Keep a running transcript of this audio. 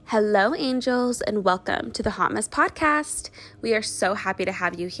Hello, angels, and welcome to the Hot Mess Podcast. We are so happy to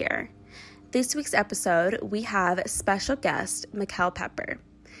have you here. This week's episode, we have special guest, Mikell Pepper.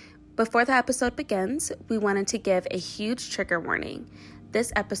 Before the episode begins, we wanted to give a huge trigger warning.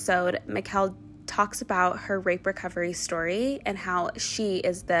 This episode, Mikell talks about her rape recovery story and how she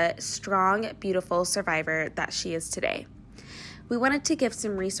is the strong, beautiful survivor that she is today. We wanted to give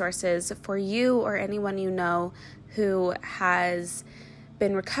some resources for you or anyone you know who has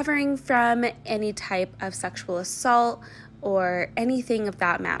been recovering from any type of sexual assault or anything of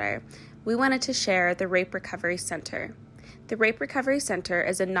that matter. We wanted to share the Rape Recovery Center. The Rape Recovery Center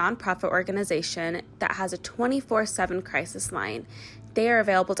is a nonprofit organization that has a 24/7 crisis line. They are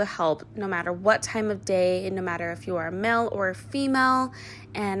available to help no matter what time of day, no matter if you are a male or a female,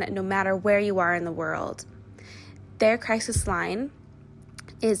 and no matter where you are in the world. Their crisis line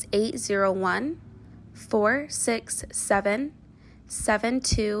is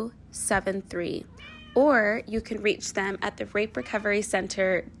 801-467-7273, or you can reach them at the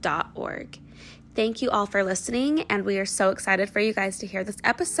raperecoverycenter.org. Thank you all for listening, and we are so excited for you guys to hear this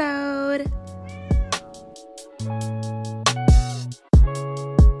episode.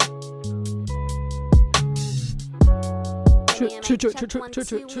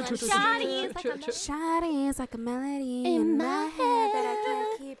 Shawty's like a melody in my head that I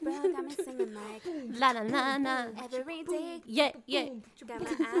can't keep, bro. Got me singing like la la la la every day. Yeah. Got my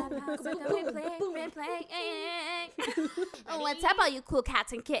iPod, so got me playing. Oh, what's up, all you cool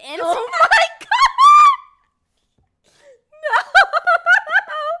cats and kittens? Oh my god!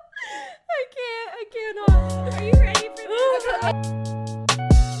 I cannot. Are you ready for this?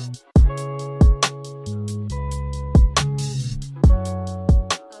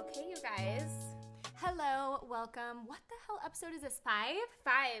 Okay, you guys. Hello, welcome. What the hell episode is this? 5?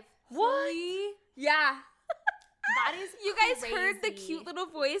 What? Holy, Yeah. that is You guys crazy. heard the cute little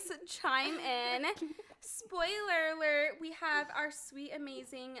voice chime in. Spoiler alert, we have our sweet,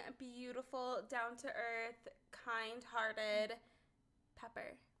 amazing, beautiful, down-to-earth, kind-hearted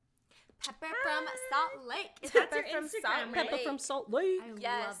Pepper. Pepper from Salt Lake. Is Pepper that your from Instagram, Salt right? Lake. From Salt Lake. I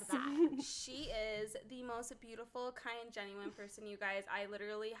Yes. love that. She is the most beautiful, kind, genuine person, you guys. I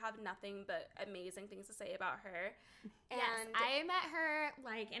literally have nothing but amazing things to say about her. Yes, And I met her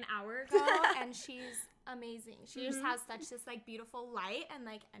like an hour ago, and she's amazing. She just has such this like beautiful light and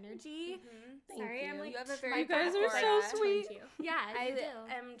like energy. Sorry, I'm like you have a my very You guys back are so aura. sweet. Yeah, I you do.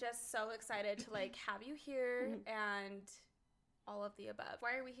 am just so excited to like have you here and all of the above.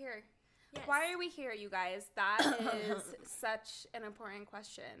 Why are we here? Yes. Why are we here, you guys? That is such an important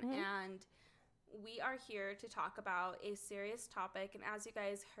question. And we are here to talk about a serious topic. And as you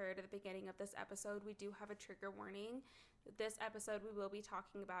guys heard at the beginning of this episode, we do have a trigger warning. This episode, we will be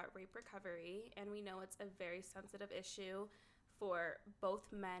talking about rape recovery. And we know it's a very sensitive issue for both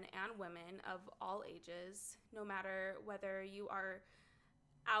men and women of all ages, no matter whether you are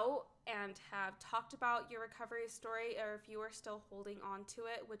out and have talked about your recovery story or if you are still holding on to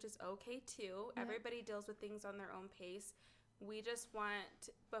it, which is okay too. Yeah. Everybody deals with things on their own pace. We just want,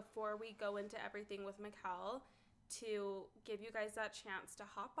 before we go into everything with Mikell, to give you guys that chance to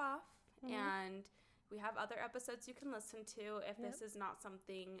hop off. And we have other episodes you can listen to if this is not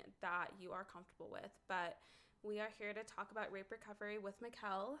something that you are comfortable with. But we are here to talk about rape recovery with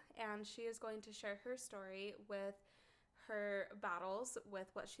Mikell, and she is going to share her story with her battles with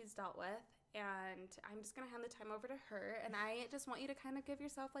what she's dealt with. And I'm just going to hand the time over to her, and I just want you to kind of give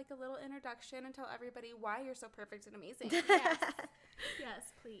yourself like a little introduction and tell everybody why you're so perfect and amazing.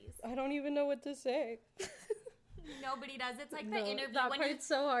 Yes, please. I don't even know what to say. Nobody does. It's like No, the interview that when you part's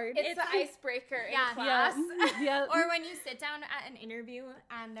so hard. It's the icebreaker in Yeah. class. Yeah. or when you sit down at an interview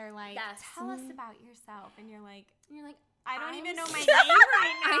and they're like, Yes. tell us about yourself, and you're like, I don't I'm even know my s- name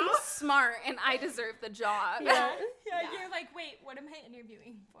right now. I'm smart and I deserve the job. Yeah. Yeah, you're like, wait, what am I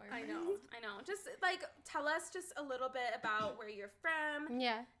interviewing for? I know. Just like tell us just a little bit about where you're from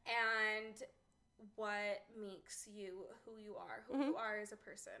Yeah. and what makes you who you are as a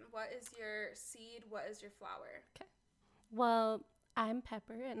person. What is your seed? What is your flower? Well, I'm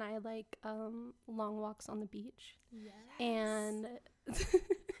Pepper, and I like long walks on the beach. Yes. And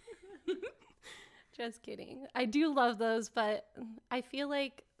just kidding. I do love those, but I feel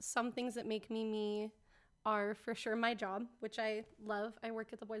like some things that make me me are for sure my job, which I love. I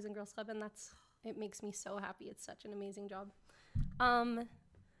work at the Boys and Girls Club, and it makes me so happy. It's such an amazing job.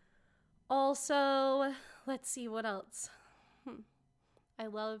 Also, let's see what else. I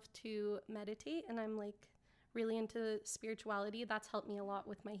love to meditate, and I'm like really into spirituality. That's helped me a lot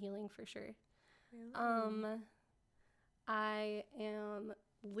with my healing for sure. I am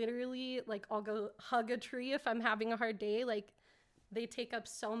literally like, I'll go hug a tree if I'm having a hard day. Like, they take up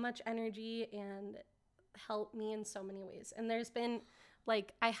so much energy and help me in so many ways. And there's been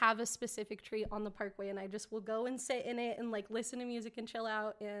like, I have a specific tree on the parkway, and I just will go and sit in it and like listen to music and chill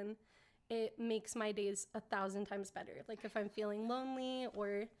out, and it makes my days 1,000 times better. Like if I'm feeling lonely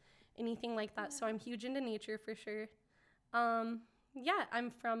or anything like that. So I'm huge into nature for sure. Yeah, I'm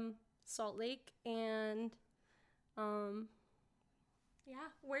from Salt Lake, and yeah.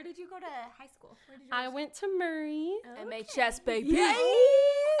 Where did you go to high school? Where did you I went to Murray. Okay. MHS, baby. Yay!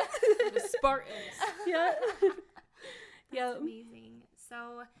 The Spartans. Yeah. That's Yeah. amazing.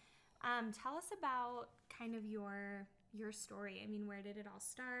 So, tell us about kind of your story. I mean, where did it all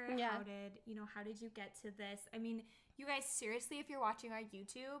start? Yeah. How did you get to this? I mean, you guys, seriously, if you're watching our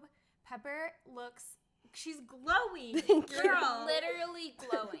YouTube, Pepper she's glowing. Thank you. Girl. Literally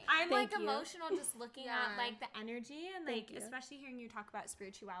glowing. I'm Thank like you. emotional just looking at like the energy and like Thank you. especially hearing you talk about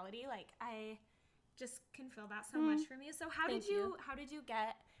spirituality. Like I just can feel that so much from you. So how Thank did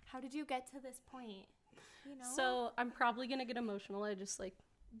you get to this point? You know? So I'm probably going to get emotional. I just like,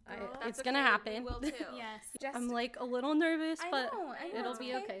 That's it's going to okay. happen. We will too. yes. I'm like a little nervous, but I know, it'll it's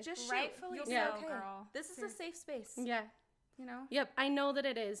be okay. Just shoot. Rightfully You'll so, be okay. girl. This is a safe space. Yeah. You know? Yep, I know that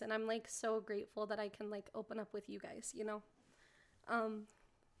it is, and I'm like so grateful that I can like open up with you guys, you know.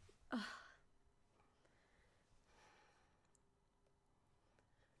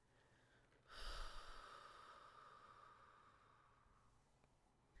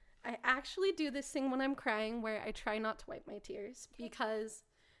 I actually do this thing when I'm crying where I try not to wipe my tears because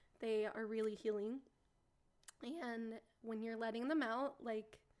they are really healing. And when you're letting them out,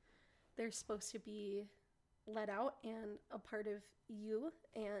 like they're supposed to be let out and a part of you.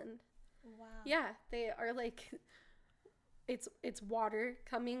 And Wow. yeah, they are like, it's water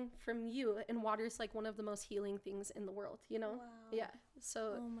coming from you, and water is like one of the most healing things in the world, you know? Wow. Yeah.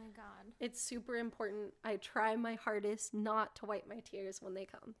 So Oh my God. it's super important. I try my hardest not to wipe my tears when they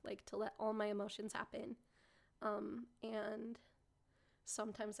come, like to let all my emotions happen. And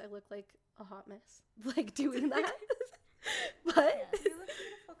sometimes I look like a hot mess, like doing that. But You look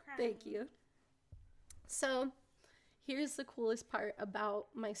beautiful crying. thank you. So here's the coolest part about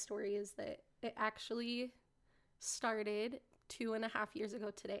my story is that it actually started 2.5 years ago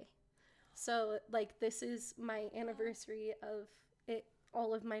today. So like this is my anniversary of it,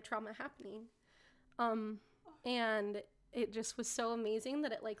 all of my trauma happening. And it just was so amazing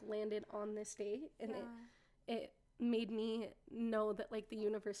that it like landed on this day, and it made me know that like the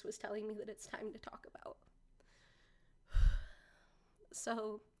universe was telling me that it's time to talk about.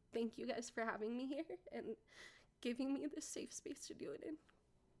 So thank you guys for having me here and giving me this safe space to do it in.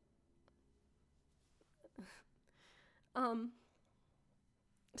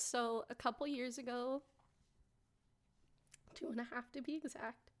 So a couple years ago, 2.5 to be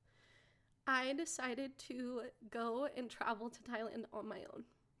exact, I decided to go and travel to Thailand on my own.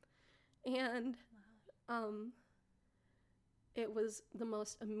 And it was the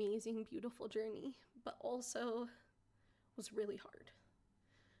most amazing, beautiful journey, but also was really hard.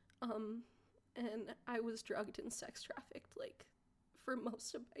 And I was drugged and sex trafficked like for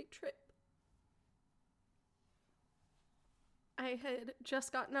most of my trip. I had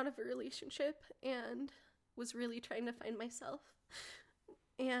just gotten out of a relationship and was really trying to find myself.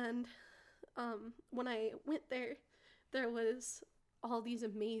 And when I went there, there was all these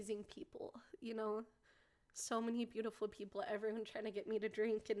amazing people, you know, so many beautiful people, everyone trying to get me to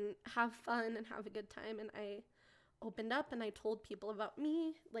drink and have fun and have a good time. And I opened up and I told people about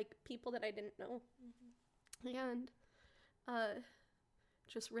me, like people that I didn't know. And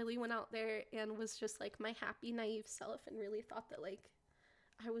just really went out there and was just like my happy, naive self, and really thought that like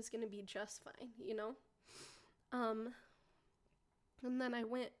I was gonna be just fine, you know? And then I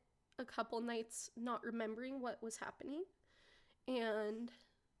went a couple nights not remembering what was happening. And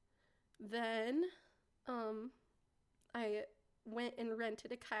then I went and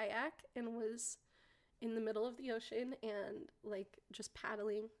rented a kayak and was in the middle of the ocean and like just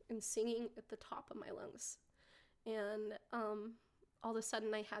paddling and singing at the top of my lungs. And all of a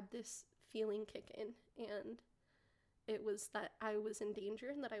sudden I had this feeling kick in, and it was that I was in danger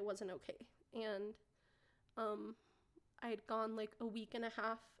and that I wasn't okay. And I had gone like a week and a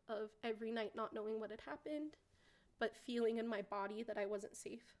half of every night not knowing what had happened, but feeling in my body that I wasn't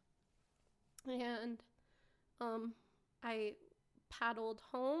safe. And I paddled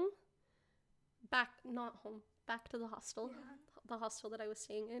back to the hostel, the hostel that I was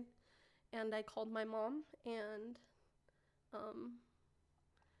staying in. And I called my mom and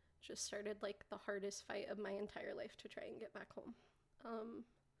just started like the hardest fight of my entire life to try and get back home.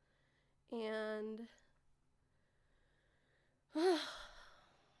 And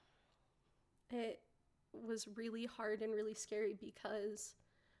was really hard and really scary because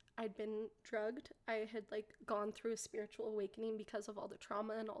I'd been drugged. I had like gone through a spiritual awakening because of all the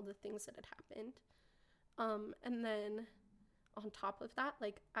trauma and all the things that had happened. And then on top of that,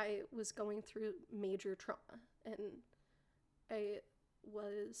 like I was going through major trauma, and I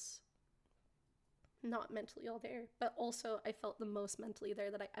was not mentally all there, but also I felt the most mentally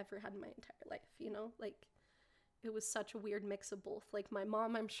there that I ever had in my entire life, you know? Like, it was such a weird mix of both. Like, my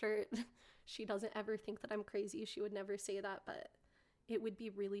mom, I'm sure she doesn't ever think that I'm crazy. She would never say that, but it would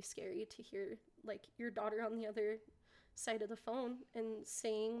be really scary to hear, like, your daughter on the other side of the phone and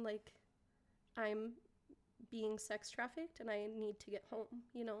saying, like, I'm being sex trafficked and I need to get home,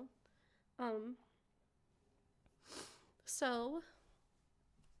 you know? So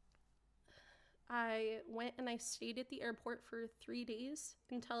I went and I stayed at the airport for 3 days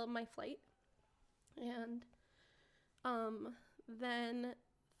until my flight. And then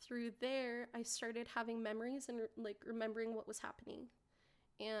through there, I started having memories and like remembering what was happening.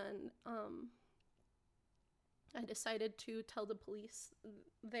 And I decided to tell the police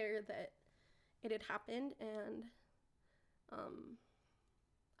there that it had happened, and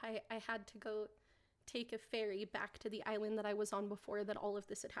I had to go take a ferry back to the island that I was on before that all of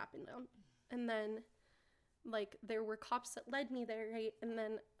this had happened on. And then, like, there were cops that led me there, right? And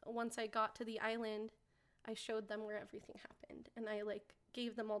then once I got to the island, I showed them where everything happened. And I, like,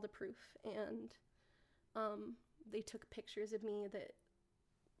 gave them all the proof. And they took pictures of me that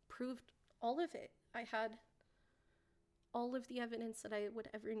proved all of it. I had all of the evidence that I would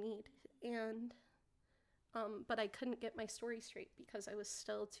ever need. And, but I couldn't get my story straight because I was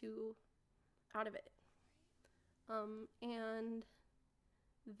still too out of it. And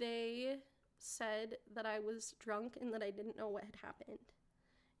they said that I was drunk and that I didn't know what had happened.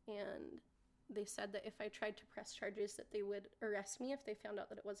 And they said that if I tried to press charges that they would arrest me if they found out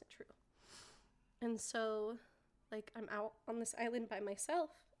that it wasn't true. And so, like, I'm out on this island by myself,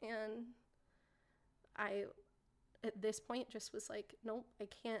 and I, at this point, just was like, nope, I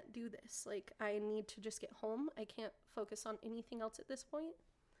can't do this. Like, I need to just get home. I can't focus on anything else at this point.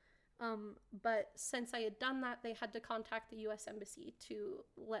 But since I had done that, they had to contact the U.S. Embassy to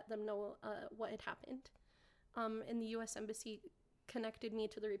let them know what had happened. And the U.S. Embassy connected me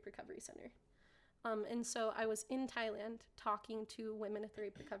to the Rape Recovery Center. And so I was in Thailand talking to women at the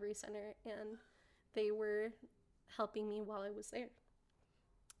Rape Recovery Center, and they were helping me while I was there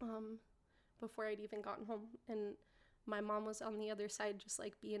before I'd even gotten home. And my mom was on the other side just,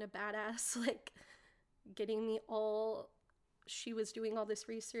 like, being a badass, like, getting me all... She was doing all this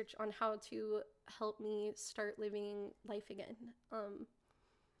research on how to help me start living life again,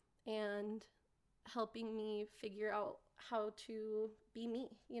 and helping me figure out how to be me,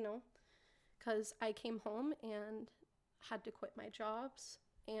 you know, because I came home and had to quit my jobs,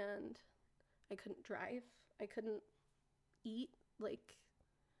 and I couldn't drive, I couldn't eat, like,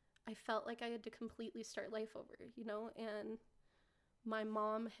 I felt like I had to completely start life over, you know, and my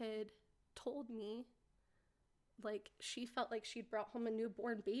mom had told me, like, she felt like she'd brought home a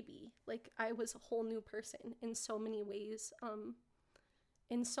newborn baby. Like, I was a whole new person in so many ways,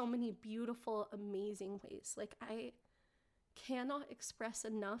 in so many beautiful, amazing ways. Like, I cannot express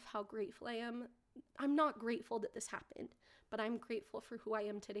enough how grateful I am. I'm not grateful that this happened, but I'm grateful for who I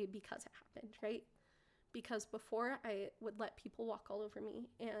am today because it happened, right? Because before, I would let people walk all over me,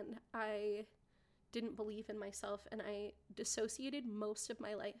 and I didn't believe in myself, and I dissociated most of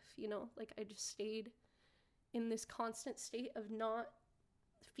my life, you know? Like, I just stayed in this constant state of not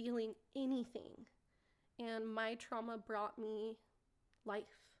feeling anything. And my trauma brought me life,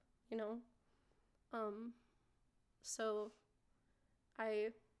 you know? So I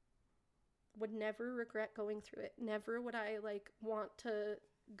would never regret going through it. Never would I, like, want to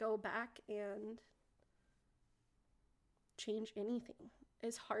go back and change anything.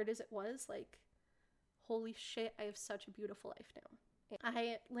 As hard as it was, like, holy shit, I have such a beautiful life now. And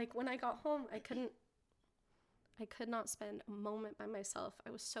I, like, when I got home, I could not spend a moment by myself. I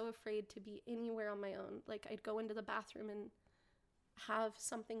was so afraid to be anywhere on my own. Like, I'd go into the bathroom and have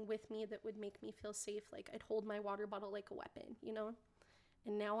something with me that would make me feel safe. Like, I'd hold my water bottle like a weapon, you know?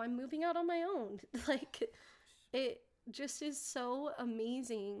 And now I'm moving out on my own. Like, it just is so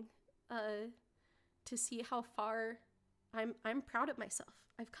amazing to see how far I'm proud of myself.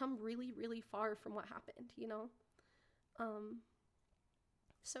 I've come really, really far from what happened, you know?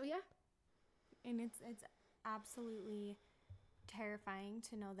 So yeah. And it's absolutely terrifying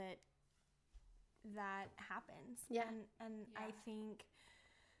to know that happens. Yeah. And yeah.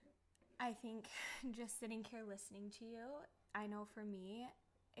 I think just sitting here listening to you, I know for me,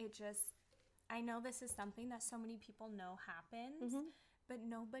 I know this is something that so many people know happens, but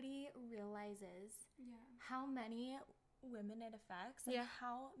nobody realizes how many women it affects and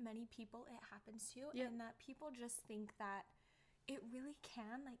how many people it happens to, and that people just think that it really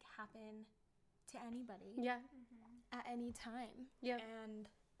can like happen to anybody at any time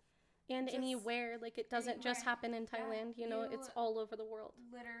and anywhere. Like, it doesn't just happen in Thailand, you know, it's all over the world.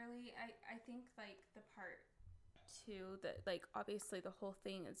 Literally, I think like the part too that like obviously the whole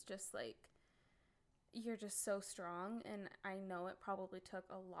thing is just like you're just so strong, and I know it probably took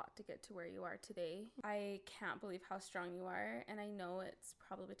a lot to get to where you are today. I can't believe how strong you are, and I know it's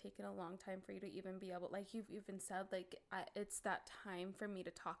probably taken a long time for you to even be able, like you've even said, like it's that time for me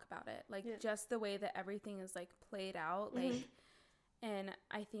to talk about it, like just the way that everything is like played out, like and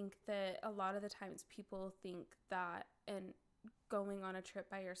I think that a lot of the times people think that, and going on a trip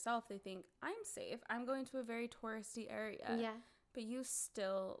by yourself, they think, I'm safe, I'm going to a very touristy area, but you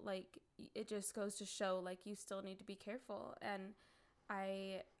still, like, it just goes to show, like, you still need to be careful. And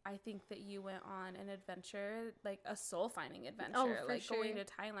I think that you went on an adventure, like a soul-finding adventure, like going to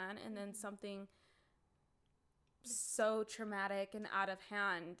Thailand, and then something so traumatic and out of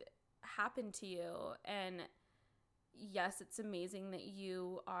hand happened to you. And yes, it's amazing that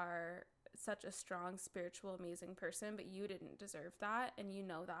you are such a strong, spiritual, amazing person, but you didn't deserve that, and you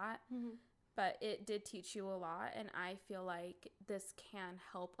know that. But it did teach you a lot, and I feel like this can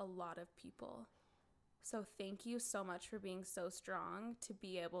help a lot of people. So thank you so much for being so strong to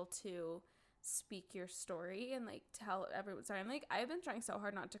be able to speak your story and like tell everyone. Sorry, I'm like, I've been trying so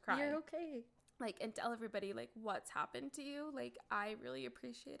hard not to cry. You're okay. Like, and tell everybody like what's happened to you. Like, I really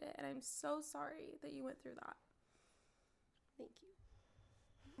appreciate it, and I'm so sorry that you went through that. Thank you.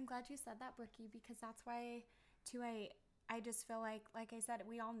 I'm glad you said that, Brookie, because that's why too I just feel like I said,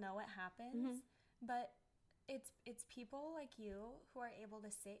 we all know it happens, but it's people like you who are able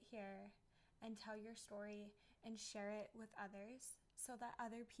to sit here and tell your story and share it with others so that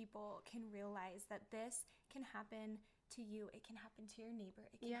other people can realize that this can happen to you. It can happen to your neighbor.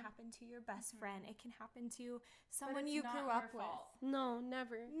 It can happen to your best friend. It can happen to someone you grew up with. No,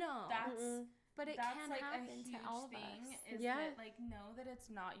 never. No. But it can like happen to all of us. Is that, like, know that it's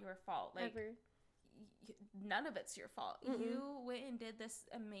not your fault. Like, ever. None of it's your fault. You went and did this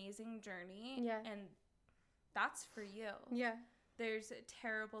amazing journey, and that's for you. There's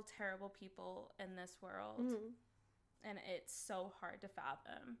terrible, terrible people in this world, and it's so hard to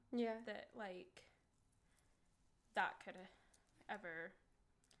fathom that, like, that could ever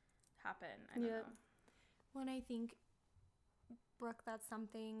happen. I don't know. Well, and I think, Brooke, that's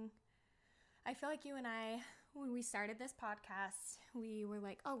something, I feel like you and I, when we started this podcast, we were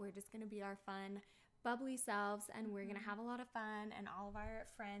like, oh, we're just going to be our fun, bubbly selves, and we're going to have a lot of fun, and all of our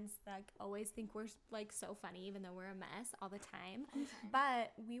friends like always think we're like so funny, even though we're a mess all the time.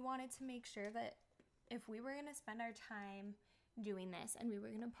 But we wanted to make sure that if we were going to spend our time doing this, and we were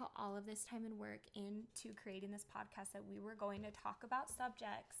going to put all of this time and work into creating this podcast, that we were going to talk about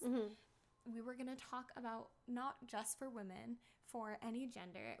subjects. We were going to talk about not just for women, for any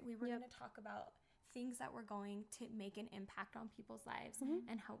gender. We were going to talk about things that were going to make an impact on people's lives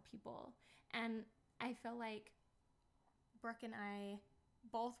and help people. And I feel like Brooke and I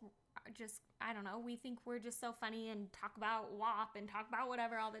both just, I don't know, we think we're just so funny and talk about WAP and talk about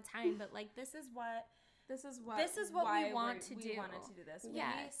whatever all the time. But like, this is what we want to do. We wanted to do this.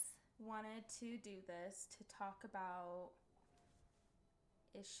 Yes. We wanted to do this to talk about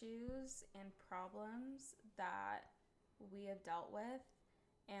issues and problems that we have dealt with,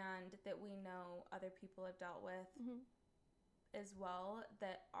 and that we know other people have dealt with as well,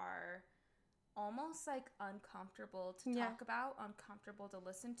 that are almost like uncomfortable to talk about, uncomfortable to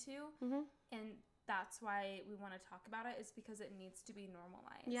listen to. And that's why we want to talk about it, is because it needs to be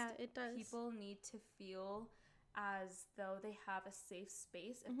normalized. Yeah, it does. People need to feel as though they have a safe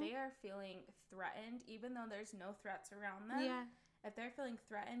space. If they are feeling threatened, even though there's no threats around them, if they're feeling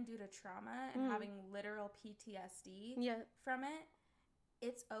threatened due to trauma and having literal PTSD from it,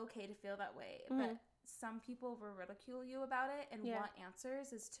 it's okay to feel that way. But some people will ridicule you about it and want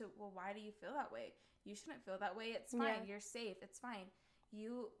answers as to, well, why do you feel that way? You shouldn't feel that way. It's fine. You're safe. It's fine.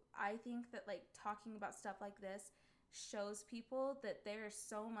 I think that, like, talking about stuff like this shows people that there's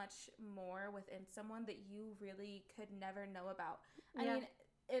so much more within someone that you really could never know about. I mean,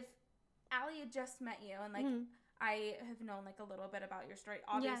 if Allie had just met you, and, like, I have known, like, a little bit about your story,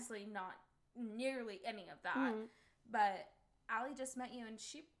 obviously not nearly any of that, but Allie just met you, and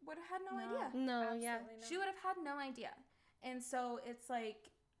she would have had no idea. No, She would have had no idea. And so it's like,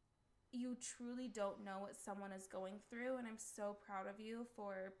 you truly don't know what someone is going through, and I'm so proud of you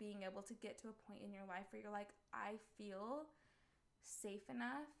for being able to get to a point in your life where you're like, I feel safe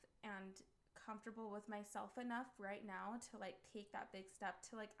enough and comfortable with myself enough right now to like take that big step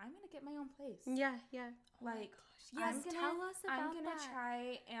to like, I'm gonna get my own place. Yeah. Like, yes, tell us about I'm gonna that.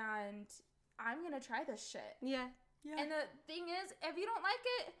 try, and I'm gonna try this shit. Yeah. And the thing is, if you don't like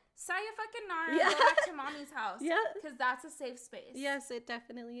it, say a fucking nar, Yeah. go back to mommy's house. Yeah. Because that's a safe space. Yes, it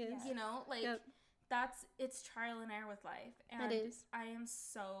definitely is. You know, like, Yep. it's trial and error with life. And It is. I am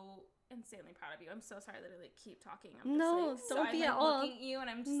so insanely proud of you. I'm so sorry that I like keep talking. No, just, like, don't so be I'm, at like, all. looking at you, and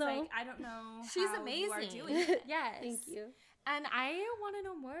I'm just like, I don't know. She's how amazing. You are doing it. Yes. Thank you. And I want to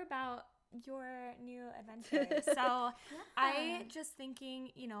know more about your new adventure. So I just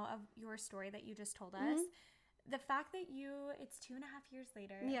thinking, you know, of your story that you just told us. The fact that it's 2.5 years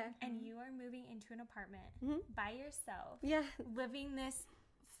later, and you are moving into an apartment by yourself, living this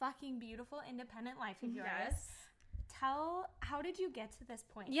fucking beautiful independent life of yours. Yes. How did you get to this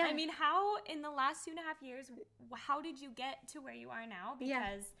point? Yeah. I mean, how in the last 2.5 years, how did you get to where you are now?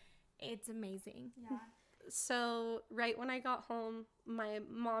 Because it's amazing. Yeah. So right when I got home, my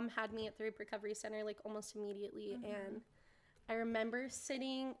mom had me at the Rape Recovery Center like almost immediately, and I remember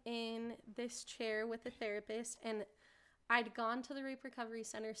sitting in this chair with a therapist, and I'd gone to the Rape Recovery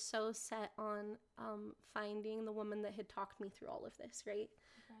Center so set on finding the woman that had talked me through all of this, right?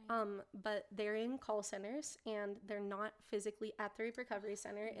 But they're in call centers, and they're not physically at the Rape Recovery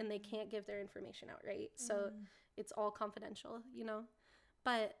Center, and they can't give their information out, right? So it's all confidential, you know?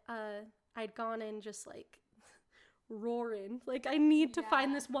 But I'd gone in just like roaring, like, I need to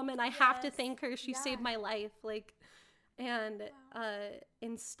find this woman. I have to thank her. She saved my life. Like, and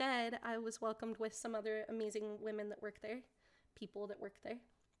instead I was welcomed with some other amazing women that work there, people that work there.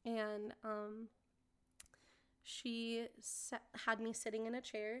 And she had me sitting in a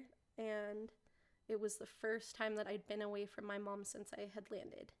chair, and it was the first time that I'd been away from my mom since I had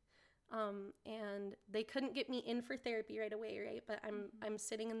landed. And they couldn't get me in for therapy right away, right? But I'm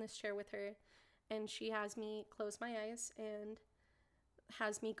sitting in this chair with her, and she has me close my eyes and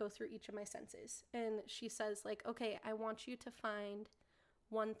has me go through each of my senses. And she says, like, okay, I want you to find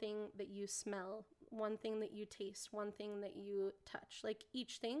one thing that you smell, one thing that you taste, one thing that you touch, like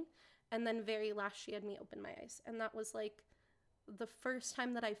each thing. And then very last, she had me open my eyes. And that was like the first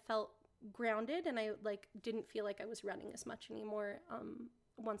time that I felt grounded, and I like didn't feel like I was running as much anymore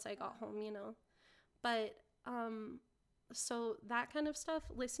once I got home, you know. But so that kind of stuff,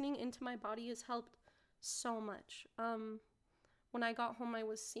 listening into my body, has helped so much. When I got home, I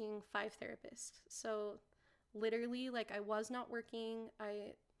was seeing 5 therapists. So literally, like, I was not working.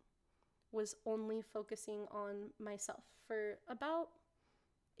 I was only focusing on myself for about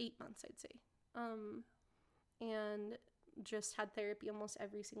 8 months, I'd say. And just had therapy almost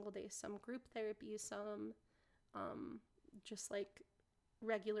every single day. Some group therapy, some just like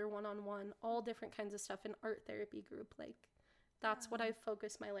regular one-on-one, all different kinds of stuff, an art therapy group. Like, that's what I've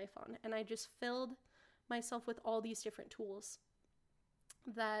focused my life on. And I just filled myself with all these different tools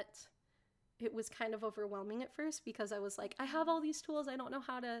that it was kind of overwhelming at first, because I was like, I have all these tools, I don't know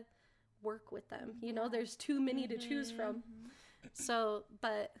how to work with them. You know, there's too many to choose from. So,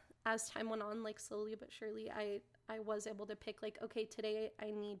 but as time went on, like slowly but surely, I was able to pick, like, okay, today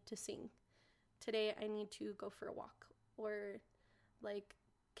I need to sing. Today I need to go for a walk. Or like,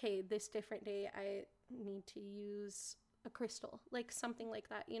 okay, this different day I need to use a crystal, like something like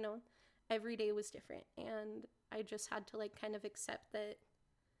that, you know. Every day was different, and I just had to like kind of accept that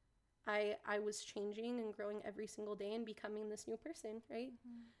I was changing and growing every single day and becoming this new person, right?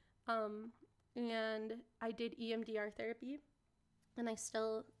 And I did EMDR therapy, and I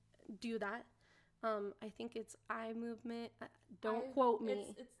still do that. I think it's eye movement. Don't quote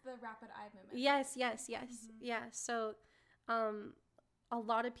me. It's the rapid eye movement. Yes. Yeah. So a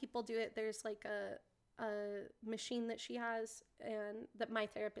lot of people do it. There's like a machine that she has, and that my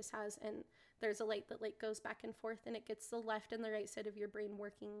therapist has, and there's a light that like goes back and forth, and it gets the left and the right side of your brain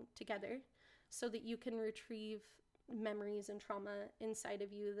working together so that you can retrieve memories and trauma inside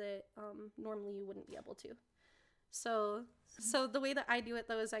of you that normally you wouldn't be able to. So the way that I do it,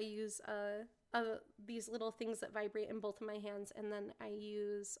 though, is I use these little things that vibrate in both of my hands, and then I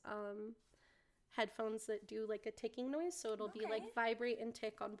use headphones that do like a ticking noise, so it'll be like vibrate and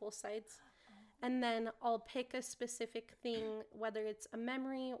tick on both sides. And then I'll pick a specific thing, whether it's a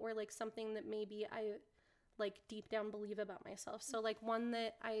memory or like something that maybe I like deep down believe about myself. So like one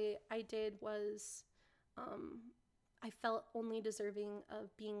that I did was I felt only deserving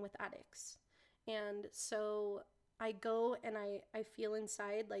of being with addicts. And so I go and I feel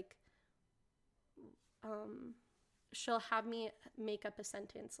inside, like she'll have me make up a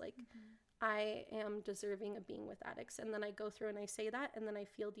sentence like, I am deserving of being with addicts. And then I go through and I say that, and then I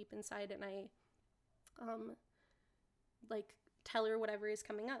feel deep inside, and I like tell her whatever is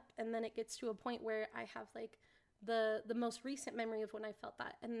coming up. And then it gets to a point where I have like the most recent memory of when I felt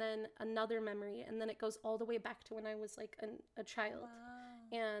that, and then another memory, and then it goes all the way back to when I was like a child.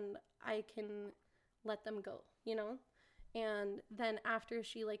 Wow. And I can let them go, you know? And then after,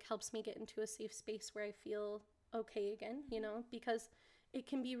 she like helps me get into a safe space where I feel okay again, you know, because it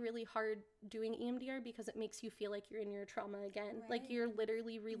can be really hard doing EMDR because it makes you feel like you're in your trauma again. Right. Like you're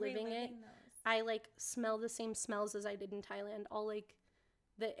literally reliving it. Those. I like smell the same smells as I did in Thailand. All like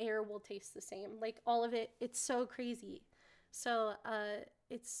the air will taste the same. Like all of it, it's so crazy. So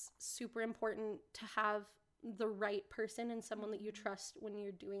it's super important to have the right person and someone that you trust when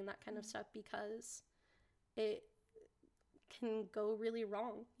you're doing that kind of stuff, because it can go really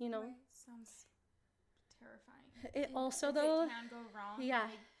wrong, you know? Right. Sounds terrifying. It also, if though, it can go wrong. yeah,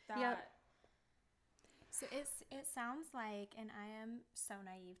 Like that. yeah. So it sounds like, and I am so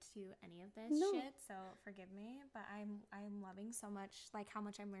naive to any of this No. shit, so forgive me, but I'm loving so much, like how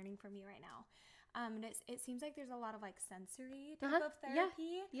much I'm learning from you right now. And it seems like there's a lot of like sensory type of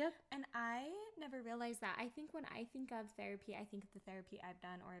therapy. Yep. And I never realized that. I think when I think of therapy, I think of the therapy I've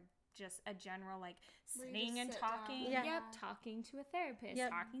done, or just a general like Where you sitting just and sit talking. down. Yep, Yeah. talking to a therapist, Yep.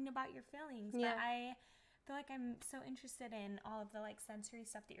 talking about your feelings. Yeah. But I feel like I'm so interested in all of the like sensory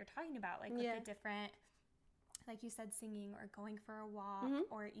stuff that you're talking about, like with Yeah. the different, like you said, singing or going for a walk, Mhm.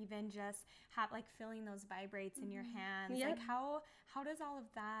 or even just have like feeling those vibrates in your hands. Yep. Like how does all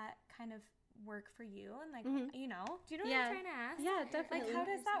of that kind of work for you? And like, Mhm. you know, do you know what Yeah. I'm trying to ask? Yeah, Like, definitely. how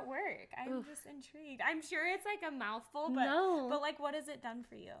does that work? I'm Oof. just intrigued. I'm sure it's like a mouthful, but No. but like, what has it done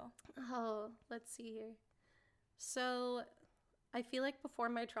for you? Oh, let's see here. So I feel like before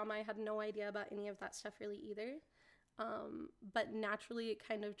my trauma, I had no idea about any of that stuff really either. But naturally, it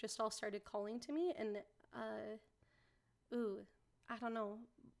kind of just all started calling to me. And, I don't know.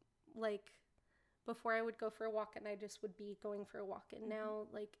 Like, before I would go for a walk, and I just would be going for a walk. And now,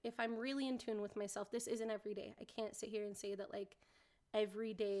 like, if I'm really in tune with myself, this isn't every day. I can't sit here and say that, like,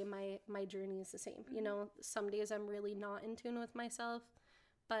 every day my journey is the same. You know, some days I'm really not in tune with myself.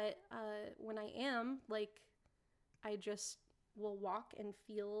 But when I am, like, I just will walk and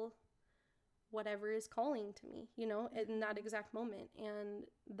feel whatever is calling to me, you know, in that exact moment. And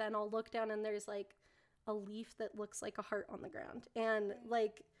then I'll look down and there's, like, a leaf that looks like a heart on the ground. And,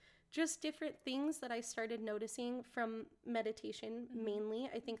 like, just different things that I started noticing from meditation mainly.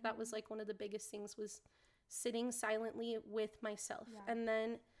 I think that was, like, one of the biggest things was sitting silently with myself. Yeah. And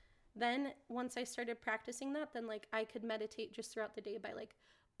then once I started practicing that, then, like, I could meditate just throughout the day by, like,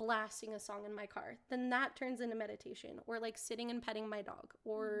 blasting a song in my car. Then that turns into meditation, or like sitting and petting my dog,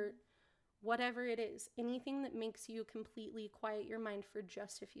 or whatever it is, anything that makes you completely quiet your mind for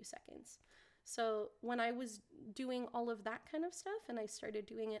just a few seconds. So when I was doing all of that kind of stuff, and I started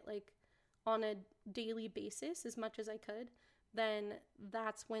doing it like on a daily basis as much as I could, then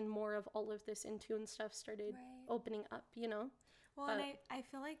that's when more of all of this in tune stuff started opening up, you know? Well, and I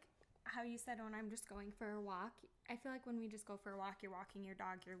feel like how you said, when I'm just going for a walk, I feel like when we just go for a walk, you're walking your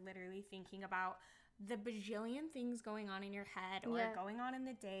dog, you're literally thinking about the bajillion things going on in your head or going on in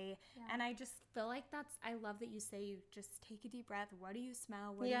the day. Yeah. And I just feel like I love that you say you just take a deep breath. What do you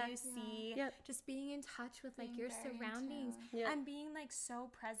smell? What do you see? Yep. Just being in touch with like your very surroundings and being like so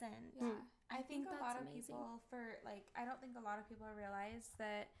present. Yeah. I think a that's lot of amazing. people I don't think a lot of people realize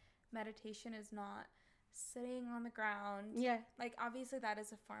that meditation is not sitting on the ground. Yeah. Like, obviously that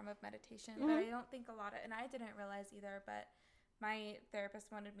is a form of meditation, but I don't think and I didn't realize either, but my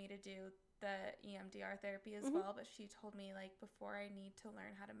therapist wanted me to do the EMDR therapy as well, but she told me, like, before I need to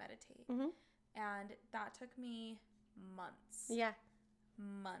learn how to meditate. And that took me months. Yeah.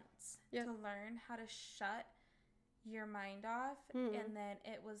 Months Yep. to learn how to shut your mind off. And then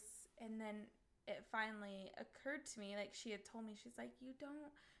it finally occurred to me, like, she had told me, she's like,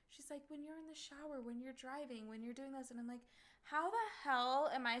 when you're in the shower, when you're driving, when you're doing this, and I'm like, how the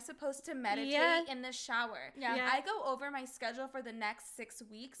hell am I supposed to meditate in the shower? Yeah. I go over my schedule for the next 6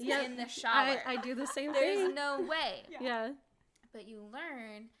 weeks in the shower. I do the same There's thing. no way. Yeah. But you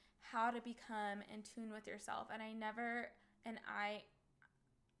learn how to become in tune with yourself. And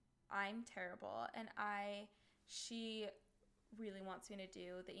I'm terrible. And she really wants me to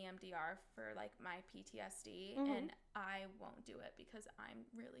do the EMDR for, like, my PTSD, and I won't do it because I'm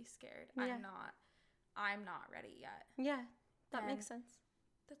really scared. Yeah. I'm not ready yet. Yeah, that And makes sense.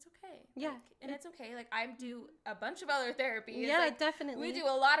 That's okay. Yeah. Like, and it's okay. Like, I do a bunch of other therapies. Yeah, like, definitely. we do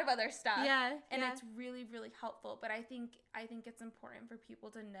a lot of other stuff. Yeah, And yeah. it's really, really helpful. But I think it's important for people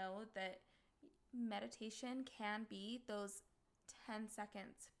to know that meditation can be those 10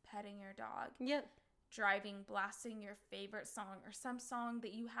 seconds petting your dog. Yep. Driving, blasting your favorite song or some song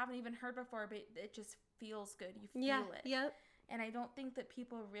that you haven't even heard before, but it just feels good. You feel it. Yep. And I don't think that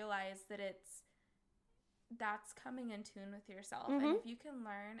people realize that that's coming in tune with yourself. Mm-hmm. And if you can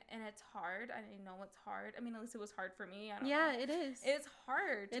learn, and it's hard, I know it's hard. I mean, at least it was hard for me. I don't know. Yeah, it is. It's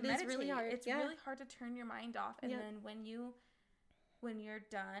hard to meditate. It is really hard. It's really hard to turn your mind off. And then when you're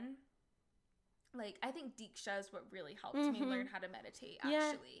done, like, I think Diksha is what really helped me learn how to meditate,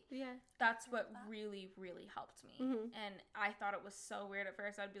 actually. Yeah. That's what really, really helped me. And I thought it was so weird at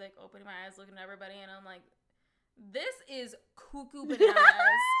first. I'd be, like, opening my eyes, looking at everybody, and I'm like, this is cuckoo bananas.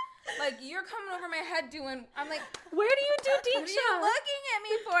 Like, you're coming over my head doing, I'm like, where do you do Diksha? What are you looking at me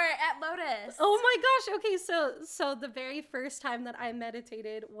for at Lotus? Oh my gosh. Okay, so the very first time that I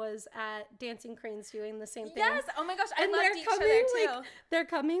meditated was at Dancing Cranes doing the same thing. Yes. Oh my gosh, I love Diksha coming, there too. like, they're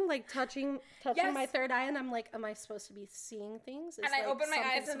coming, like, touching my third eye, and I'm like, am I supposed to be seeing things? And I open my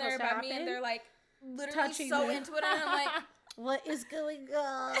eyes, and they're above me, and they're, like, literally touching so me. Into it, and I'm like, what is going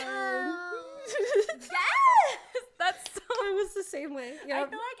on? Yes! That's so... It was the same way. Yep. I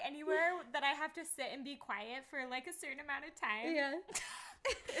feel like anywhere that I have to sit and be quiet for, like, a certain amount of time. Yeah.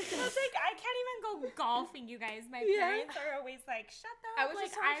 I was like, I can't even go golfing, you guys. My parents are always like, shut the I was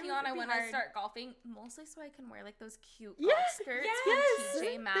like, just telling Kiana when I start golfing, mostly so I can wear, like, those cute golf skirts from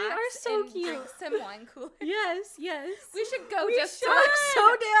TJ Maxx. They are so cute. Drink some wine coolers. Yes. We should go I'm so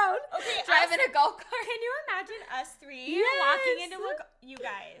down. Okay, driving a golf cart. Can you imagine us three walking into you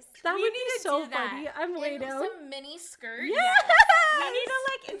guys? That we would be so funny. I'm way down. Some mini skirts. Yes. We need to,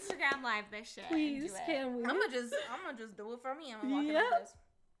 like, Instagram live this shit. Please, can we? I'm gonna just do it for me. I'm gonna walk into this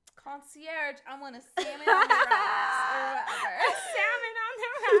concierge. I want a salmon on the rocks or whatever. Salmon on the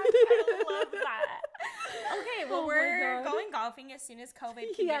rocks. I love that. Okay, well, we're going golfing as soon as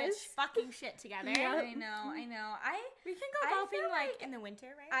COVID can get its fucking shit together. Yep. I know. We can go golfing like in the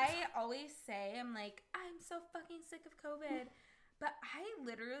winter, right? I always say, I'm like, I'm so fucking sick of COVID, but I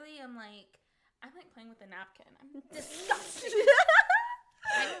literally am like, I'm like playing with a napkin. I'm disgusted.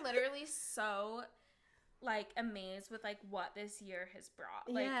 I'm literally so, like, amazed with, like, what this year has brought.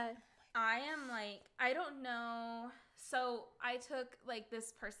 Like, I am, like, I don't know. So I took, like,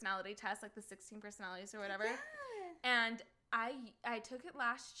 this personality test, like the 16 personalities or whatever. And I took it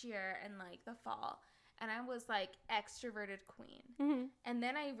last year in, like, the fall. And I was, like, extroverted queen. And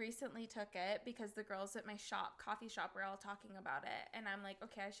then I recently took it because the girls at my coffee shop, were all talking about it. And I'm like,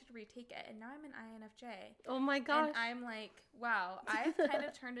 okay, I should retake it. And now I'm an INFJ. Oh, my gosh. And I'm like, wow, I've kind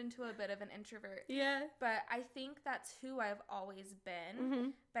of turned into a bit of an introvert. Yeah. But I think that's who I've always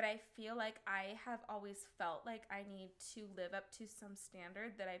been. But I feel like I have always felt like I need to live up to some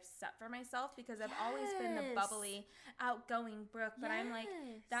standard that I've set for myself because I've always been the bubbly, outgoing Brooke. But I'm like,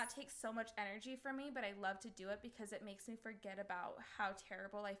 that takes so much energy for me, but I love to do it because it makes me forget about how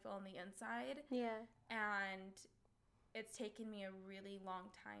terrible I feel on the inside. Yeah. And it's taken me a really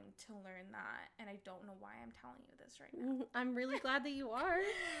long time to learn that, and I don't know why I'm telling you this right now. I'm really glad that you are.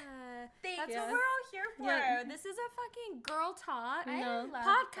 That's what we're all here for. Yeah. This is a fucking girl talk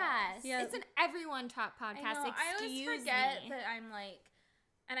podcast. Yeah. It's an everyone talk podcast. I always forget that I'm like,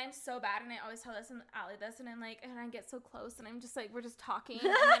 and I'm so bad, and I always tell this and Allie this, and I'm like, and I get so close, and I'm just like, we're just talking, and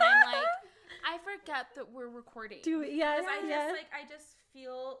then I'm like, I forget that we're recording. I just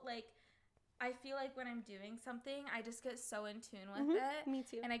feel like. I feel like when I'm doing something, I just get so in tune with it. Me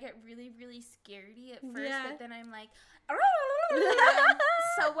too. And I get really, really scaredy at first, but then I'm like,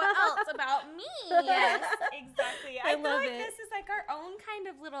 so what else about me? Yes, exactly. I feel like this is like our own kind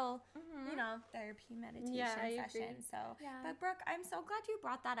of little, therapy meditation session. So, but Brooke, I'm so glad you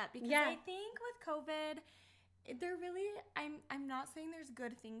brought that up because I think with COVID, there really, I'm not saying there's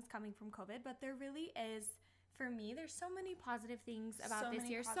good things coming from COVID, but there really is. For me, there's so many positive things about this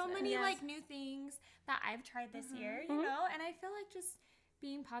year. So many like new things that I've tried this year, you know? And I feel like just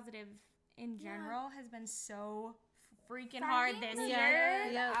being positive in general has been so freaking hard this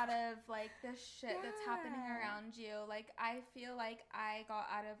year. Out of like the shit that's happening around you. Like, I feel like I got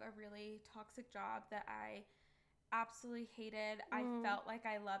out of a really toxic job that I absolutely hated. I felt like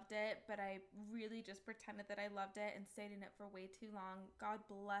I loved it, but I really just pretended that I loved it and stayed in it for way too long. God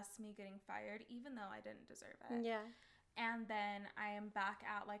bless me getting fired, even though I didn't deserve it. Yeah. And then I am back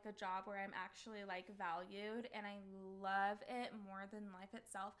at like a job where I'm actually like valued, and I love it more than life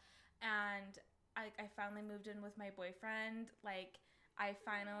itself. And I finally moved in with my boyfriend. Like, I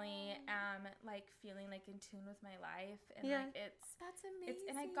finally am like feeling like in tune with my life, and like that's amazing.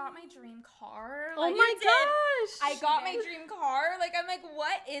 And I got my dream car. Oh my gosh! I got my dream car. Like, I'm like,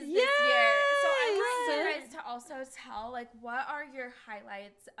 what is this year? So I want you guys to also tell like, what are your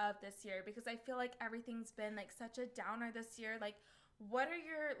highlights of this year? Because I feel like everything's been like such a downer this year. Like, what are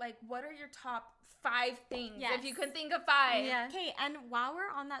your top 5 things if you can think of 5? Okay, and while we're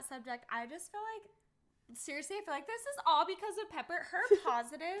on that subject, I just feel like seriously, I feel like this is all because of Pepper. Her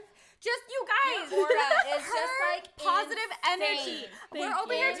positive, just you guys. Your aura is just like positive insane. energy. We're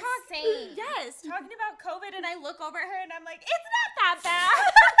over here talking. Yes, talking about COVID, and I look over her and I'm like, it's not that bad.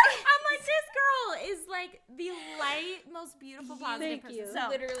 I'm like, this girl is like the light, most beautiful, positive Thank person. you. So,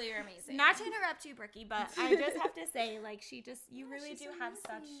 Literally, you're amazing. not to interrupt you, Brookie, but I just have to say, like, you really do have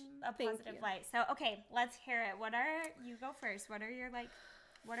such a positive light. So, okay, let's hear it. You go first.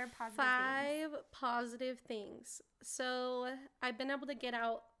 What are positive things? 5 positive things. So I've been able to get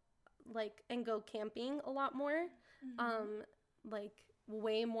out, like, and go camping a lot more, like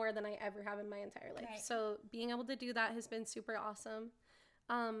way more than I ever have in my entire life. Right. So being able to do that has been super awesome.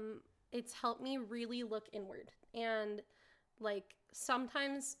 It's helped me really look inward, and like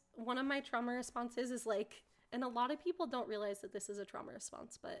sometimes one of my trauma responses is like, and a lot of people don't realize that this is a trauma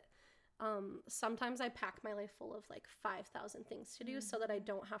response, but sometimes I pack my life full of like 5,000 things to do so that I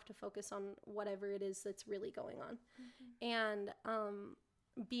don't have to focus on whatever it is that's really going on. And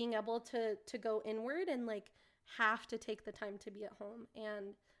being able to go inward and like have to take the time to be at home.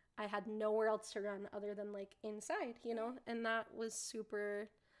 And I had nowhere else to run other than like inside, you know, and that was super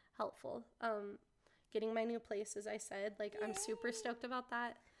helpful. Getting my new place, as I said, like I'm super stoked about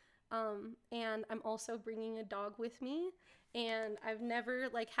that. And I'm also bringing a dog with me, and I've never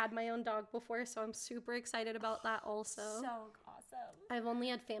like had my own dog before, so I'm super excited about that also. So awesome. I've only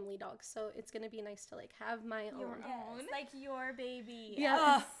had family dogs, so it's gonna be nice to like have my own. Yes, like your baby. Yeah.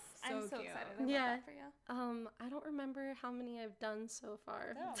 Oh, I'm so cute. excited about Yeah. that for you. I don't remember how many I've done so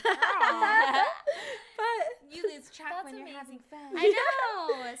far. Oh, But You lose track That's when you're amazing. having fun. I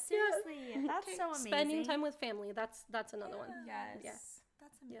know. Seriously, that's so amazing. spending time with family, that's another one. Yes. Yeah.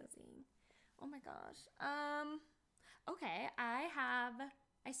 That's amazing. Oh my gosh. Okay,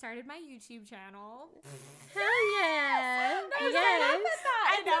 I started my YouTube channel. Hell yeah. Yes.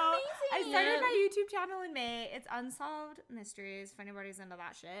 I It's know. amazing. I started my YouTube channel in May. It's Unsolved Mysteries, if anybody's into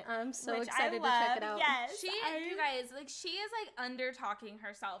that shit. I'm so which I excited to check it love. out. Yes. You guys, like, she is like under talking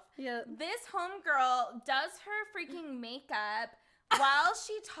herself. Yeah. This homegirl does her freaking makeup while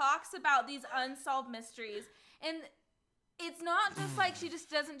she talks about these unsolved mysteries. And it's not just like she just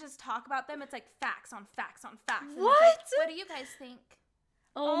doesn't just talk about them. It's like facts on facts on facts. And it's What? like, what do you guys think?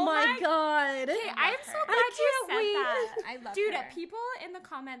 Oh my god. Okay, I'm so her. glad I you can't said wait. that. I love Dude, her. people in the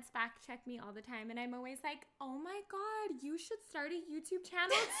comments fact check me all the time, and I'm always like, oh my god, you should start a YouTube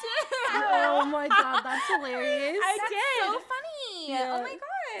channel too. Oh my god, that's hilarious. I That's did. so funny. Yeah. Oh my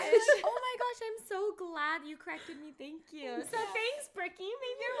gosh. Oh my gosh, I'm so glad you corrected me. Thank you. So thanks, Bricky.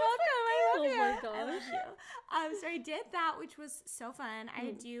 You're welcome. I love Oh you. my I love gosh. you. So I did that, which was so fun.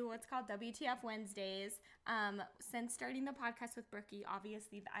 I do what's called WTF Wednesdays. Since starting the podcast with Brookie,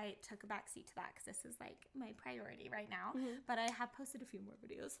 obviously I took a back seat to that because this is like my priority right now. But I have posted a few more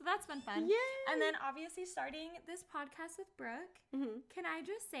videos, so that's been fun. Yay. And then obviously starting this podcast with Brooke. Can I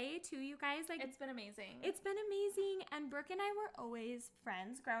just say to you guys, like, It's been amazing. it's been amazing. And Brooke and I were always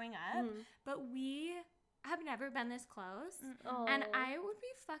friends growing up, but we have never been this close. Oh. And I would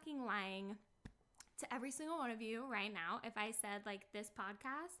be fucking lying to every single one of you right now if I said, like, this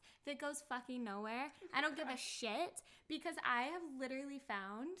podcast, if it goes fucking nowhere, I don't give a shit, because I have literally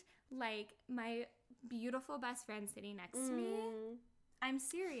found, like, my beautiful best friend sitting next to me. I'm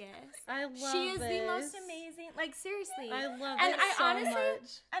serious. I love She is the this. most amazing. Like, seriously. I love And it I so honestly- much.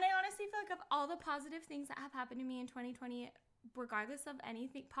 And I honestly feel like of all the positive things that have happened to me in 2020, regardless of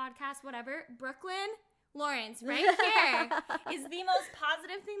anything, podcast, whatever, Brooklyn Lawrence right here is the most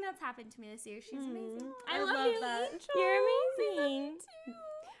positive thing that's happened to me this year. She's amazing. I love you. that. Angel. You're amazing.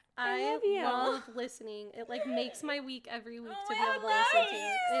 I love you. love listening. It like makes my week every week Oh to be my able to listen to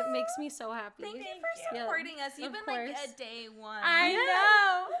goodness. it. It makes me so happy. Thank you Thank for you. supporting us. You've Of been like course. a day one. I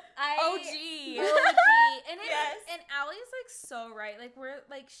know. OG. OG. And it's, Yes. and Allie's like so right. Like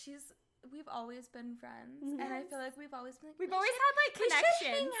we've always been friends, and I feel like we've always been like We've we always should- had like we should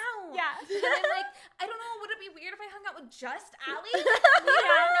connections. hang out. Yeah. And I'm like, I don't know, would it be weird if I hung out with just Allie? We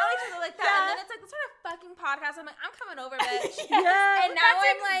don't know each other like that. Yeah. And then it's like, let's start a fucking podcast. I'm like, I'm coming over, bitch. Yeah. And now That's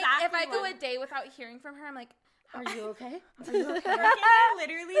I'm like, if I exactly go a what- day without hearing from her, I'm like, Are you okay? are you okay? Brooke and I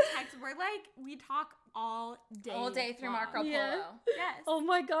literally text. We're like, we talk all day. All day through long. Marco Polo. Yeah. Yes. Oh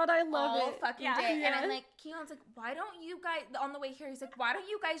my god, I love All it. fucking Yeah. day. And I'm Yeah. like, Keon's like, why don't you guys, on the way here, he's like, why don't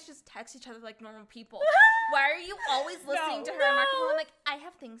you guys just text each other like normal people? Why are you always listening to her on Marco Polo? I'm like, I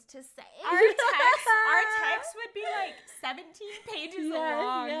have things to say. Our text would be like 17 pages Yeah,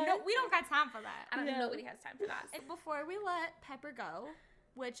 long. yeah. No, we don't got time for that. I don't Yeah. nobody has time for that. And before we let Pepper go,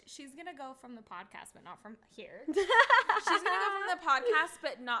 which she's gonna go from the podcast, but not from here. She's gonna go from the podcast,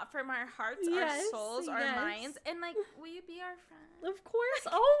 but not from our hearts, Yes, our souls, our yes. minds. And like, will you be our friend? Of course,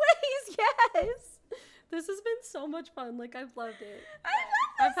 always, yes. This has been so much fun. Like, I've loved it.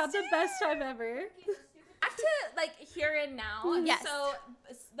 I've had the best time ever. Back to, like, here and now. Yes. So,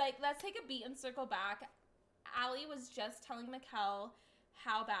 like, let's take a beat and circle back. Allie was just telling Mikell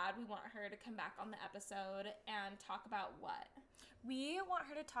how bad we want her to come back on the episode and talk about what? We want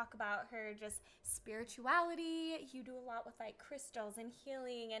her to talk about her just spirituality. You do a lot with like crystals and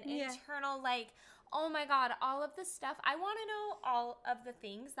healing and internal, like, oh my God, all of this stuff. I want to know all of the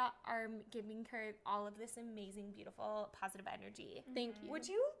things that are giving her all of this amazing, beautiful, positive energy. Thank you. Would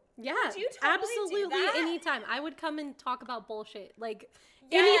you? Yeah, Would you totally absolutely do that? anytime. I would come and talk about bullshit. Like,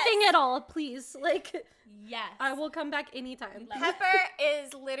 Yes. anything at all, please. Like, Yes. I will come back anytime. Pepper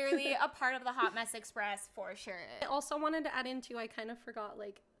is literally a part of the Hot Mess Express for sure. I also wanted to add into, I kind of forgot,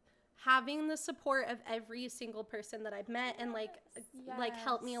 like, having the support of every single person that I've met and, like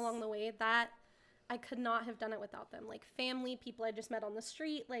helped me along the way, that I could not have done it without them. Like, family, people I just met on the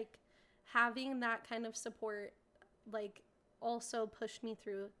street, like, having that kind of support, like, also pushed me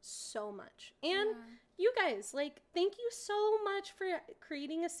through so much. And you guys, like, thank you so much for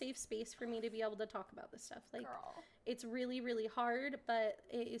creating a safe space for me to be able to talk about this stuff. Like, it's really, really hard, but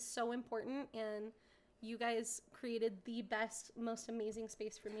it is so important, and you guys created the best, most amazing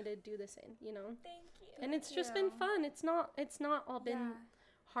space for me to do this in, you know? Thank you. And it's just been fun. It's not all been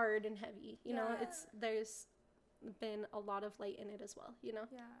hard and heavy, you know? There's been a lot of light in it as well, you know?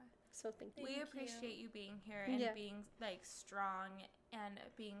 Yeah. So thank you. We appreciate you being here and being, like, strong and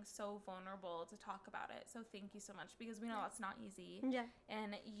being so vulnerable to talk about it. So thank you so much, because we know it's not easy. Yeah.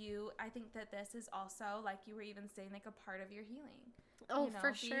 And I think that this is also, like you were even saying, like, a part of your healing. Oh, you know,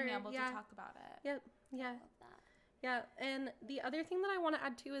 for sure. Being able to talk about it. Yep. Yeah. I love that. Yeah. And the other thing that I want to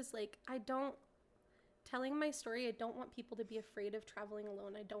add too is, like, telling my story, I don't want people to be afraid of traveling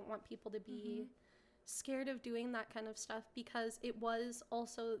alone. I don't want people to be scared of doing that kind of stuff, because it was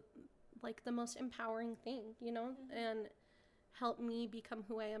also, like, the most empowering thing, you know, and helped me become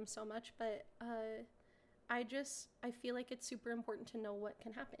who I am so much. But I feel like it's super important to know what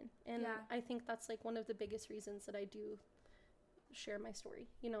can happen. And I think that's, like, one of the biggest reasons that I do share my story,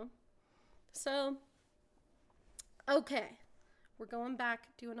 you know? So, okay. We're going back,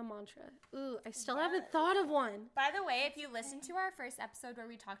 doing a mantra. Ooh, I still haven't thought of one. By the way, if you listened to our first episode where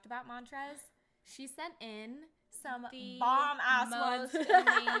we talked about mantras, she sent in some bomb-ass ones. Most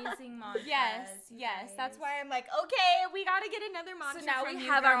amazing mantras. Yes. That's why I'm like, okay, we got to get another mantra. So now from we you,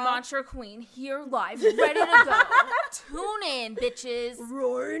 have girl. our mantra queen here live, ready to go. Tune in, bitches.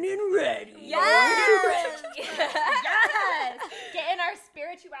 Roaring and ready. Yes. Yes. Get in our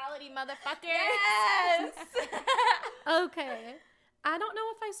spirituality, motherfucker. Yes. Okay. I don't know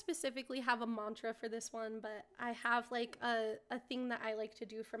if I specifically have a mantra for this one, but I have, like, a thing that I like to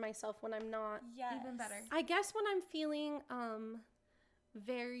do for myself when I'm not. Yes. Even better. I guess when I'm feeling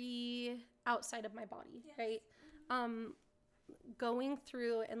very outside of my body, right? Going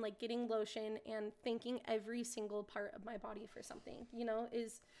through and, like, getting lotion and thanking every single part of my body for something, you know,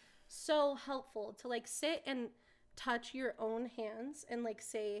 is so helpful to, like, sit and touch your own hands and, like,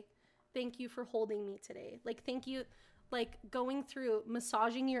 say, thank you for holding me today. Like, thank you. Like, going through,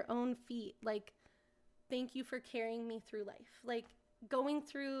 massaging your own feet, like, thank you for carrying me through life. Like, going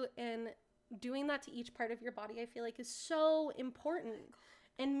through and doing that to each part of your body, I feel like, is so important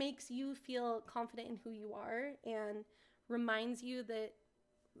and makes you feel confident in who you are and reminds you that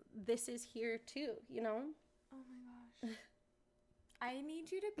this is here too, you know? Oh my gosh. I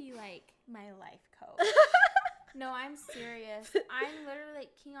need you to be, like, my life coach. No, I'm serious. I'm literally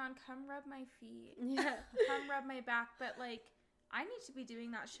like, Keon, come rub my feet. Yeah. Come rub my back. But, like, I need to be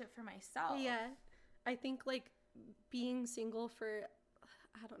doing that shit for myself. Yeah. I think, like, being single for,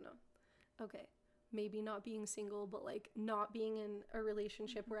 I don't know. Okay. Maybe not being single, but, like, not being in a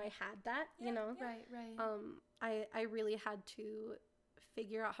relationship where I had that, you know? Right. I really had to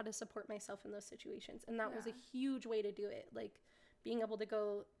figure out how to support myself in those situations. And that was a huge way to do it. Like, being able to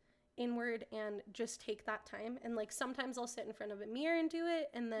go inward and just take that time. And, like, sometimes I'll sit in front of a mirror and do it,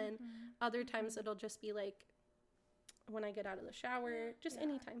 and then other times it'll just be, like, when I get out of the shower, just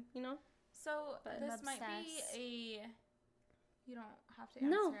anytime, you know? So But this I'm might obsessed. be you don't have to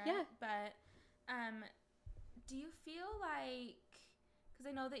answer it, but do you feel like, because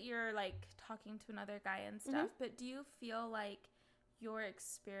I know that you're, like, talking to another guy and stuff, but do you feel like your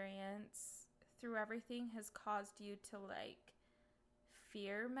experience through everything has caused you to, like,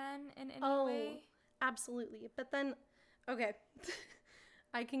 fear men in any way? Absolutely. But then, okay,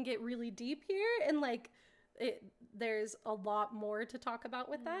 I can get really deep here, and, like, there's a lot more to talk about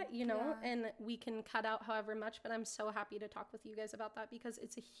with that, you know, and we can cut out however much, but I'm so happy to talk with you guys about that, because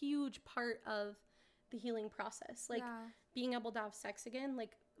it's a huge part of the healing process. Like, being able to have sex again,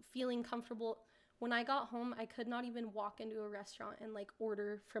 like, feeling comfortable when I got home, I could not even walk into a restaurant and like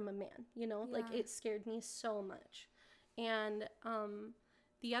order from a man, you know, like it scared me so much. And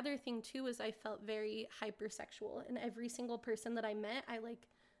the other thing too is I felt very hypersexual, and every single person that I met, I like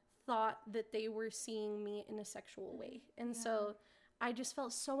thought that they were seeing me in a sexual way. And so I just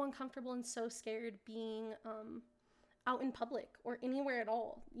felt so uncomfortable and so scared being out in public or anywhere at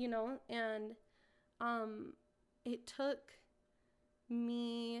all, you know. And it took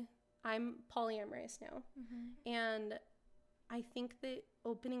me, I'm polyamorous now, and I think that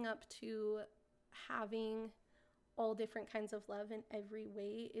opening up to having all different kinds of love in every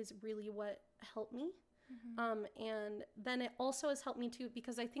way is really what helped me. And then it also has helped me too,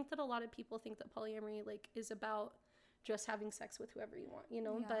 because I think that a lot of people think that polyamory like is about just having sex with whoever you want, you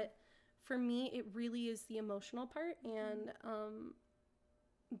know, but for me, it really is the emotional part, and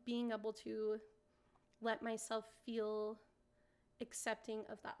being able to let myself feel accepting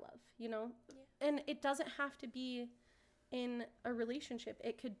of that love, you know. And it doesn't have to be in a relationship.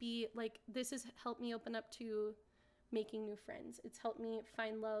 It could be like, this has helped me open up to making new friends. It's helped me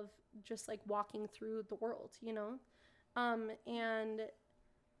find love just like walking through the world, you know. And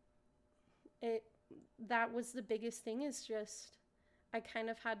that was the biggest thing, is just I kind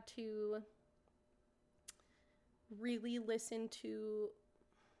of had to really listen to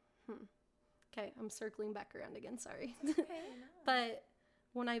okay, I'm circling back around again, sorry. Okay. But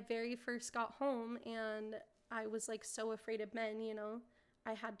when I very first got home and I was like so afraid of men, you know,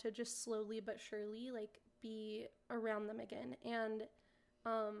 I had to just slowly but surely like be around them again. And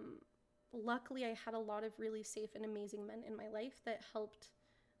luckily I had a lot of really safe and amazing men in my life that helped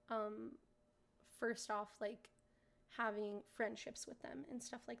first off like having friendships with them and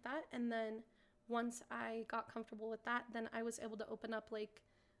stuff like that. And then once I got comfortable with that, then I was able to open up like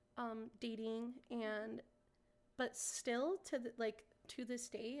dating, and but still to this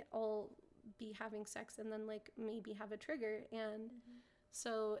day I'll be having sex and then like maybe have a trigger, and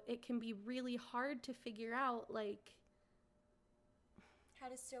so it can be really hard to figure out like how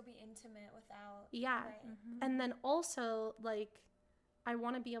to still be intimate without and then also like I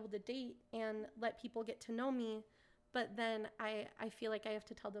want to be able to date and let people get to know me, but then I feel like I have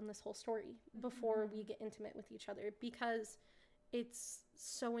to tell them this whole story before we get intimate with each other, because it's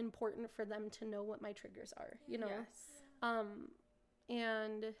so important for them to know what my triggers are, you know.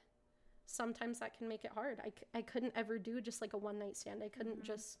 And sometimes that can make it hard. I couldn't ever do just like a one night stand. I couldn't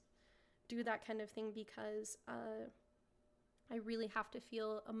just do that kind of thing, because I really have to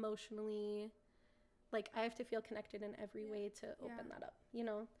feel emotionally, like I have to feel connected in every way to open that up, you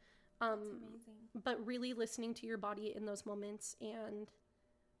know. That's amazing. But really listening to your body in those moments, and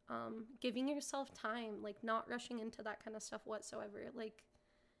giving yourself time, like not rushing into that kind of stuff whatsoever. Like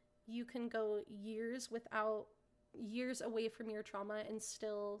you can go years away from your trauma, and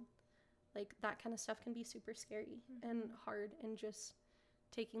still like that kind of stuff can be super scary and hard, and just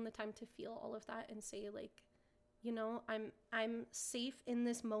taking the time to feel all of that and say like, you know, I'm safe in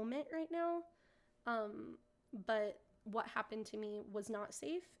this moment right now, but what happened to me was not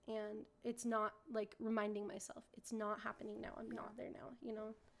safe, and it's not like reminding myself it's not happening now. I'm not there now, you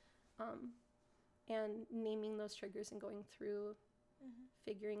know. And naming those triggers and going through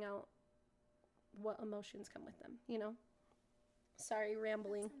figuring out what emotions come with them, you know. Sorry,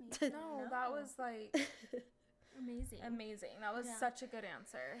 rambling. No, that was like amazing. That was such a good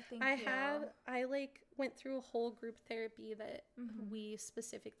answer. Thank you. I like went through a whole group therapy that we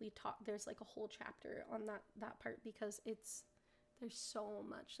specifically taught. There's like a whole chapter on that part, because there's so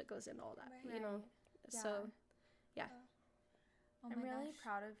much that goes into all that, you know. So yeah. Oh I'm really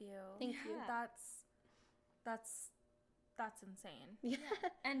proud of you. Thank you. That's insane. Yeah.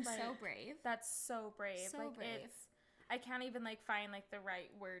 And like, so brave. That's so brave. So like brave. I can't even like find like the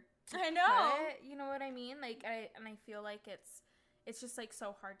right word to I know. put it, you know what I mean? Like I feel like it's just like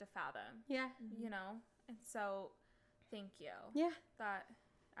so hard to fathom. Yeah. You know? And so thank you. Yeah. That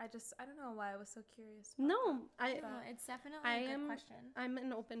I don't know why I was so curious about No, that. It's definitely a good question. I'm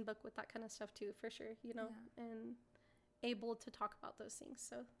an open book with that kind of stuff too, for sure, you know, and able to talk about those things.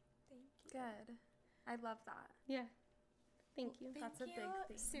 So Thank you. Good. I love that. Yeah. Thank you. That's a big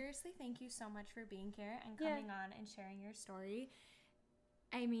thing. Seriously, thank you so much for being here and coming on and sharing your story.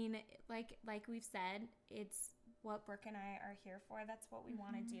 I mean, like we've said, it's what Brooke and I are here for. That's what we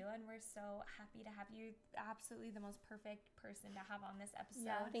want to do, and we're so happy to have you. Absolutely the most perfect person to have on this episode.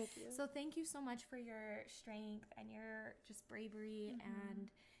 Yeah, thank you. So thank you so much for your strength and your just bravery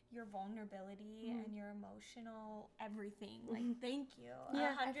and your vulnerability and your emotional everything. Like, thank you.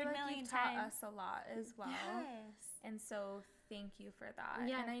 Yeah, 100 I feel like million you've taught times. us a lot as well. Yes. And so thank you for that.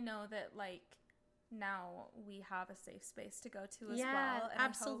 Yeah. And I know that like now we have a safe space to go to as Yeah, well. And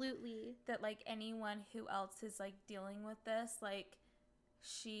absolutely. I hope that, like, anyone who else is, like, dealing with this, like,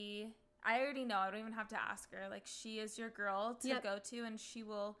 I already know, I don't even have to ask her. Like, she is your girl to go to, and she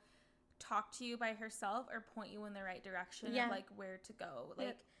will talk to you by herself or point you in the right direction of, like, where to go.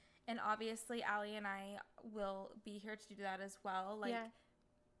 Like, and obviously, Allie and I will be here to do that as well. Like,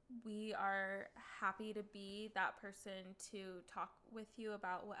 we are happy to be that person to talk with you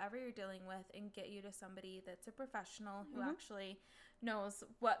about whatever you're dealing with and get you to somebody that's a professional who actually knows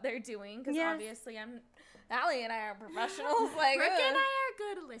what they're doing. Because obviously, Allie and I are professionals. Like, Brooke and I are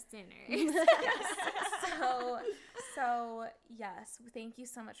good listeners. So yes, thank you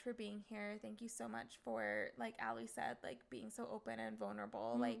so much for being here. Thank you so much for, like Allie said, like, being so open and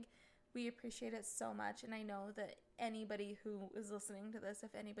vulnerable. Like, we appreciate it so much. And I know that anybody who is listening to this,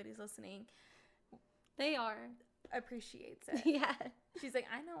 if anybody's listening, they appreciates it. Yeah. She's like,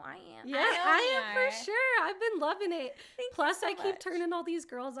 I know I am. Yeah, I am for sure. I've been loving it. Plus, so I keep much. turning all these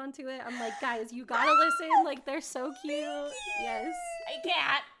girls onto it. I'm like, guys, you gotta listen. Like, they're so cute. Yes. I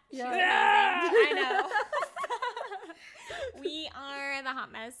can't. Yeah. She's amazing. I know. We are the Hot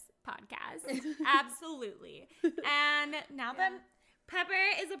Mess Podcast. Absolutely. And now that Pepper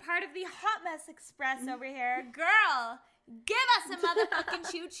is a part of the Hot Mess Express over here, girl, give us a motherfucking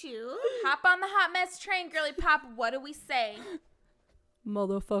choo-choo. Hop on the hot mess train, girly pop. What do we say?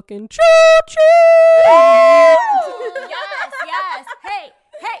 Motherfucking choo-choo! Yes. Hey.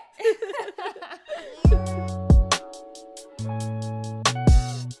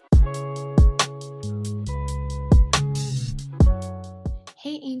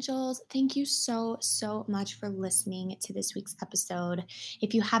 Hey angels, thank you so much for listening to this week's episode.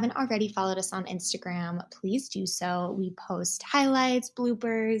 If you haven't already followed us on Instagram, please do so. We post highlights,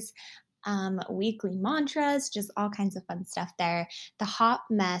 bloopers, weekly mantras, just all kinds of fun stuff there. The Hot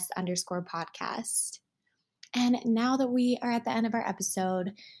Mess _podcast. And now that we are at the end of our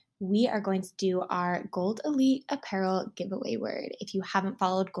episode, we are going to do our Gold Elite apparel giveaway word. If you haven't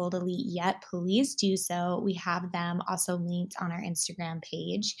followed Gold Elite yet, please do so. We have them also linked on our Instagram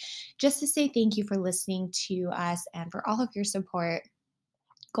page. Just to say thank you for listening to us and for all of your support.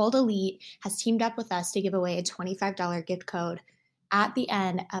 Gold Elite has teamed up with us to give away a $25 gift code at the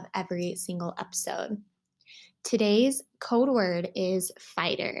end of every single episode. Today's code word is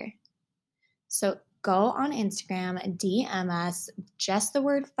fighter. So go on Instagram, DM us just the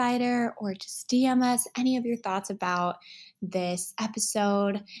word fighter, or just DM us any of your thoughts about this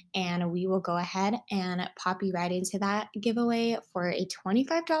episode, and we will go ahead and pop you right into that giveaway for a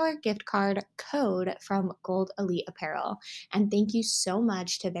 $25 gift card code from Gold Elite Apparel. And thank you so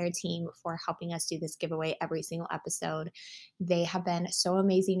much to their team for helping us do this giveaway every single episode. They have been so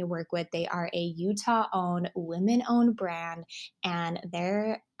amazing to work with. They are a Utah-owned, women-owned brand, and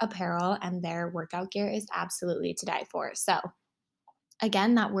their apparel and their workout gear is absolutely to die for. So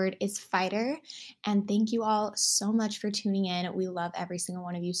again, that word is fighter. And thank you all so much for tuning in. We love every single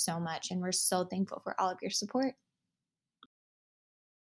one of you so much, and we're so thankful for all of your support.